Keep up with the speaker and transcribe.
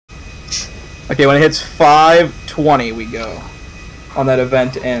Okay, when it hits 520, we go on that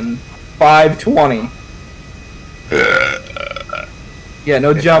event in 520. Yeah,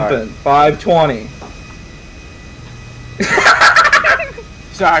 no jumping. 520.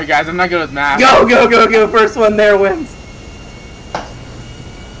 Sorry, guys, I'm not good with math. Go, go, go, go! First one there wins.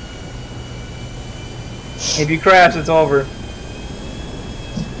 If you crash, it's over.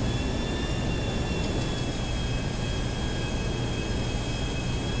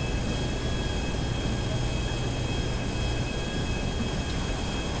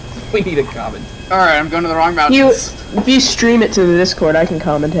 We need a comment. Alright, I'm going to the wrong mountains. If you stream it to the Discord, I can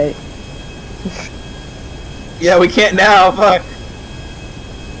commentate. Yeah, we can't now. Fuck.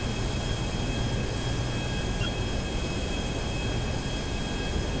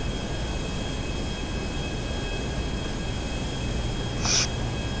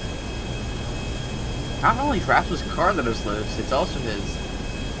 Not only Fraps's car that is loose, it's also his.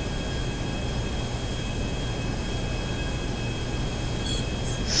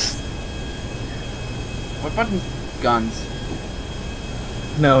 What button's guns?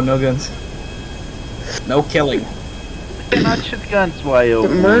 No, no guns. No killing. You cannot shoot guns while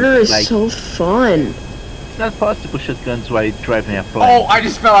Murder is like, so fun. It's not possible to shoot guns while driving a plane. Oh, I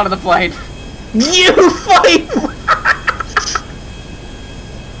just fell out of the plane. You fight!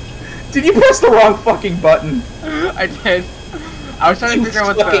 Did you press the wrong fucking button? I did. I was trying to figure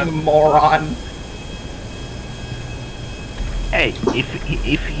out what fucking the... moron. Hey, if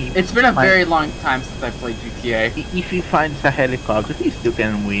he... It's been a very long time since I played GTA. If he finds a helicopter, he still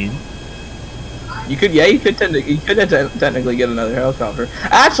can win. You could, yeah, you could technically get another helicopter.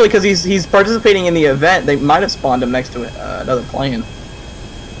 Actually, because he's participating in the event, they might have spawned him next to another plane.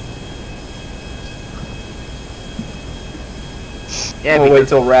 Yeah, we'll wait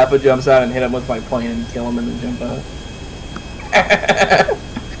till Rappa jumps out and hit him with my plane and kill him and then jump out.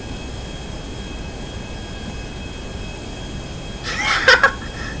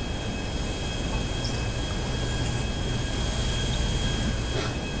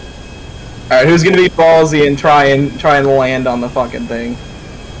 Alright, who's gonna be ballsy and try and land on the fucking thing?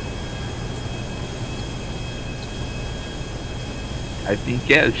 I think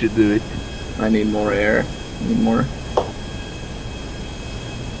Kel should do it. I need more air. I need more.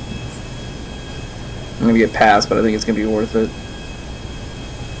 I'm gonna get past, but I think it's gonna be worth it.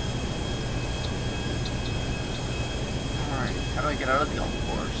 Alright, how do I get out of the golf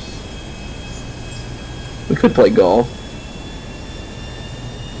course? We could play golf.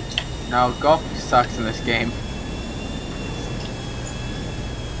 No, golf sucks in this game.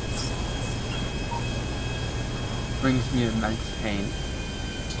 Brings me immense pain.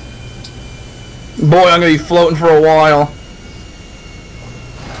 Boy, I'm gonna be floating for a while.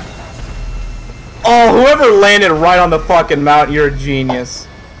 Oh, whoever landed right on the fucking mountain, you're a genius.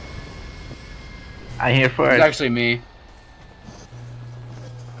 I'm here for it. It's actually me.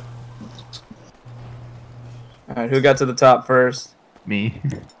 Alright, who got to the top first? Me.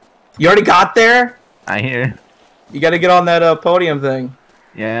 You already got there? I'm here. You gotta get on that podium thing.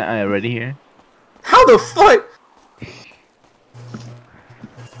 Yeah, I'm already here. How the fuck?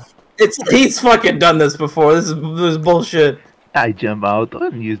 He's fucking done this before. This is bullshit. I jump out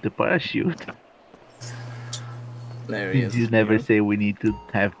and use the parachute. There he is. You never say we need to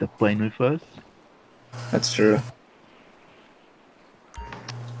have the plane with us. That's true.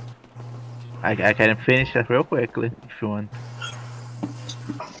 I can finish that real quickly if you want.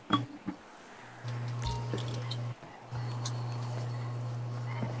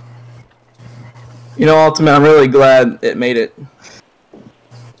 You know, Ultimate, I'm really glad it made it.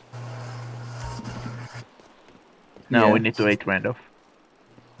 No, Yeah. we need to wait Randolph.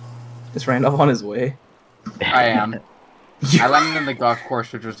 Is Randolph on his way? I am. I landed in the golf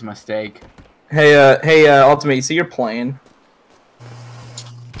course, which was a mistake. Hey, Ultimate, you see your plane?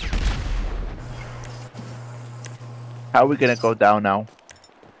 How are we gonna go down now?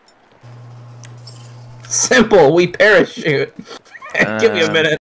 Simple, we parachute. Give me a minute.